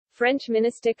French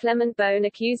Minister Clement Beaune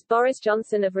accused Boris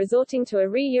Johnson of resorting to a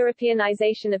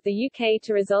re-Europeanization of the UK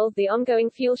to resolve the ongoing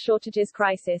fuel shortages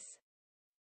crisis.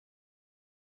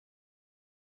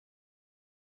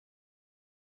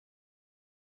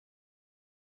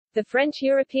 The French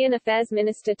European Affairs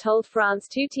Minister told France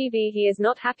 2 TV he is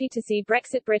not happy to see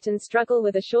Brexit Britain struggle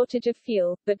with a shortage of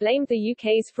fuel, but blamed the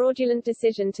UK's fraudulent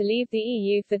decision to leave the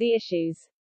EU for the issues.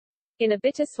 In a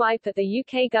bitter swipe at the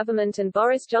UK government and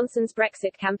Boris Johnson's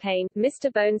Brexit campaign,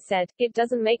 Mr. Beaune said, "It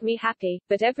doesn't make me happy,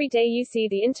 but every day you see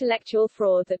the intellectual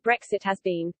fraud that Brexit has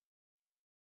been.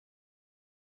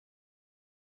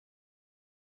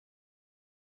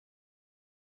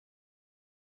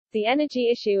 The energy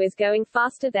issue is going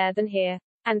faster there than here.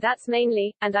 And that's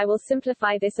mainly, and I will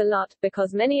simplify this a lot,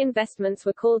 because many investments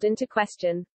were called into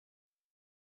question.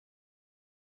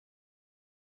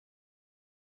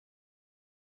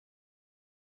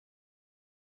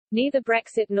 Neither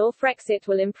Brexit nor Frexit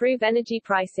will improve energy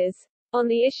prices. On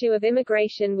the issue of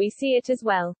immigration we see it as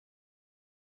well.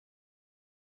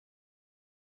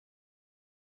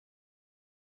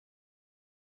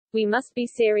 We must be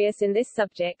serious in this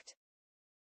subject.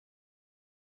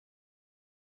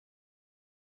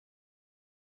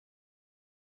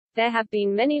 There have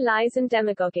been many lies and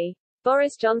demagogy.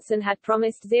 Boris Johnson had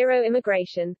promised zero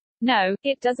immigration. No,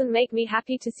 it doesn't make me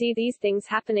happy to see these things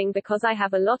happening because I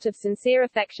have a lot of sincere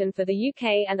affection for the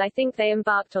UK and I think they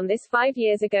embarked on this 5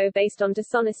 years ago based on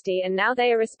dishonesty and now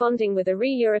they are responding with a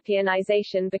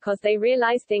re-Europeanization because they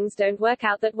realize things don't work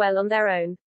out that well on their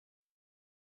own.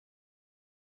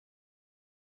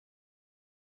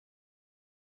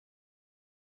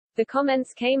 The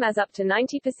comments came as up to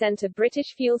 90% of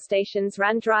British fuel stations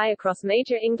ran dry across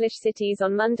major English cities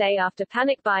on Monday after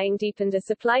panic buying deepened a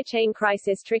supply chain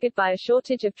crisis triggered by a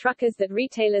shortage of truckers that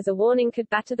retailers are warning could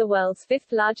batter the world's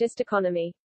fifth largest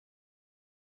economy.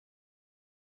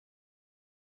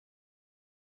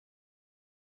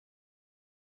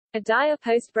 A dire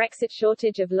post-Brexit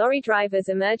shortage of lorry drivers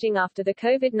emerging after the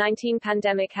COVID-19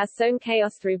 pandemic has sown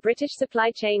chaos through British supply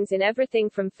chains in everything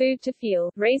from food to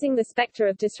fuel, raising the spectre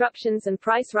of disruptions and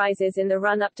price rises in the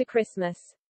run-up to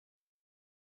Christmas.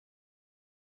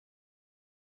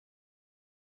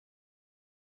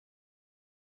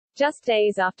 Just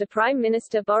days after Prime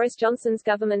Minister Boris Johnson's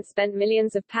government spent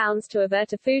millions of pounds to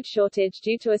avert a food shortage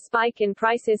due to a spike in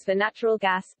prices for natural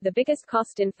gas, the biggest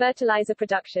cost in fertilizer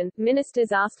production,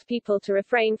 ministers asked people to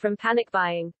refrain from panic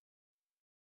buying.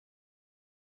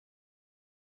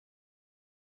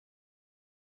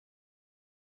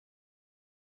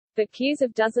 But queues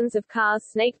of dozens of cars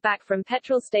snaked back from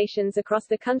petrol stations across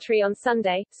the country on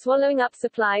Sunday, swallowing up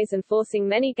supplies and forcing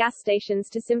many gas stations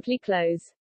to simply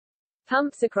close.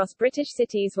 Pumps across British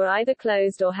cities were either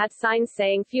closed or had signs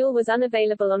saying fuel was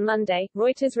unavailable on Monday,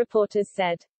 Reuters reporters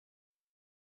said.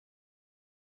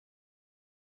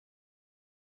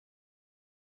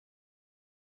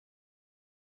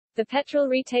 The Petrol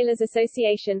Retailers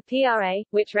Association (PRA),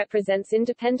 which represents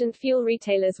independent fuel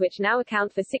retailers which now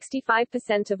account for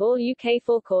 65% of all UK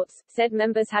forecourts, said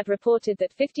members had reported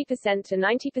that 50% to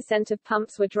 90% of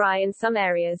pumps were dry in some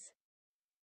areas.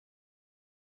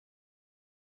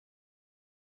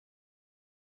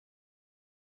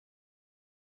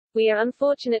 We are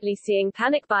unfortunately seeing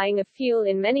panic buying of fuel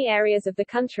in many areas of the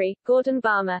country, Gordon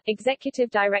Barmer, executive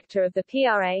director of the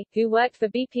PRA, who worked for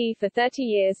BP for 30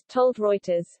 years, told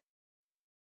Reuters.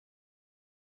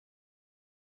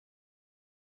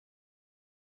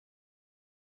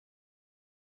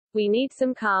 We need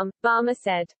some calm, Barmer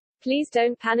said. Please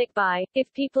don't panic buy. If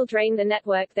people drain the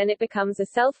network then it becomes a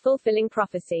self-fulfilling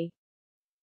prophecy.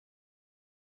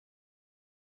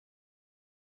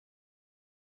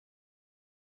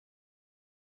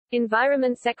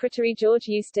 Environment Secretary George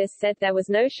Eustice said there was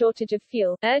no shortage of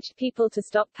fuel, urged people to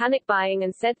stop panic buying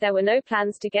and said there were no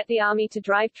plans to get the army to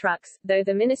drive trucks, though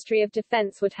the Ministry of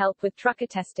Defence would help with trucker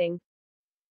testing.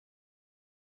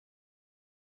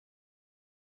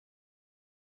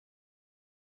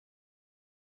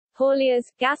 Hauliers,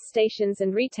 gas stations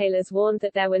and retailers warned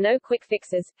that there were no quick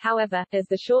fixes, however, as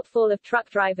the shortfall of truck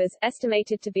drivers,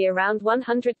 estimated to be around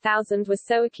 100,000, was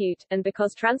so acute, and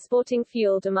because transporting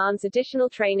fuel demands additional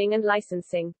training and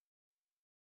licensing.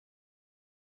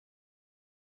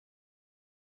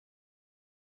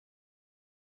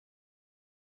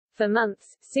 For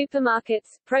months,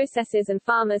 supermarkets, processors and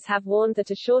farmers have warned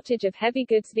that a shortage of heavy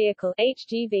goods vehicle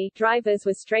 (HGV) drivers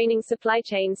was straining supply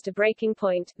chains to breaking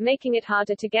point, making it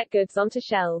harder to get goods onto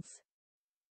shelves.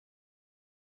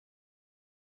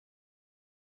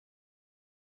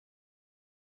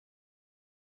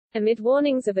 Amid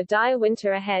warnings of a dire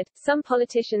winter ahead, some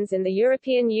politicians in the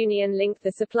European Union link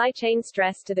the supply chain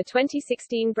stress to the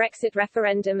 2016 Brexit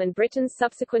referendum and Britain's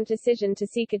subsequent decision to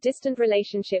seek a distant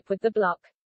relationship with the bloc.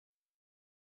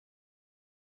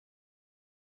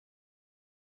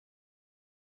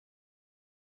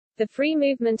 The free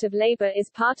movement of labour is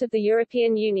part of the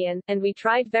European Union, and we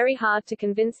tried very hard to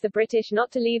convince the British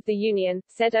not to leave the Union,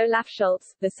 said Olaf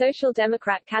Scholz, the Social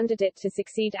Democrat candidate to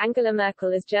succeed Angela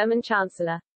Merkel as German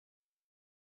Chancellor.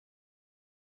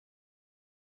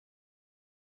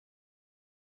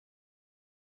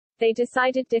 They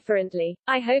decided differently.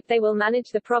 I hope they will manage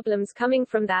the problems coming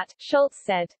from that, Scholz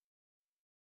said.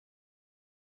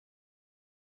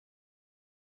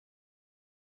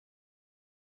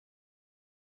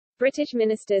 British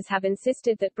ministers have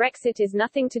insisted that Brexit is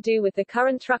nothing to do with the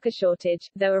current trucker shortage,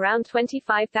 though around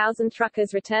 25,000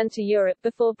 truckers returned to Europe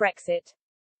before Brexit.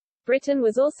 Britain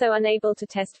was also unable to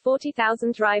test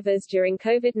 40,000 drivers during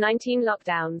COVID-19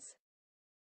 lockdowns.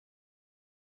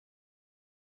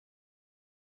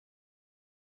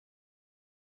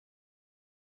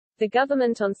 The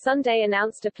government on Sunday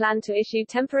announced a plan to issue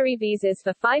temporary visas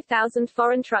for 5,000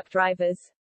 foreign truck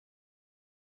drivers.